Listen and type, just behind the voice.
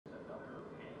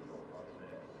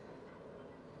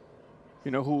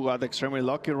You know who got extremely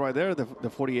lucky right there? The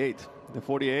 48. The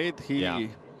 48,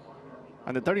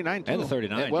 and the 39, too. And the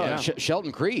 39, well,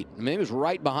 Shelton Creed. I mean, he was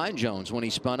right behind Jones when he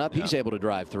spun up. He's able to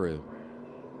drive through.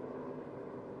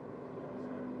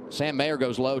 Sam Mayer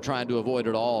goes low trying to avoid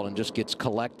it all and just gets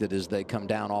collected as they come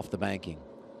down off the banking.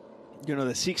 You know,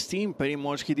 the 16, pretty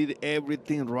much he did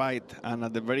everything right. And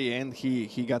at the very end,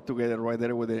 he got together right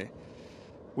there with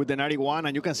the 91.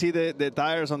 And you can see the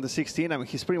tires on the 16. I mean,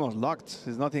 he's pretty much locked.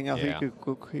 There's nothing else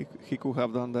he could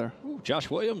have done there. Ooh, Josh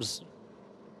Williams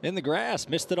in the grass,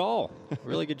 missed it all.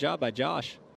 Really good job by Josh.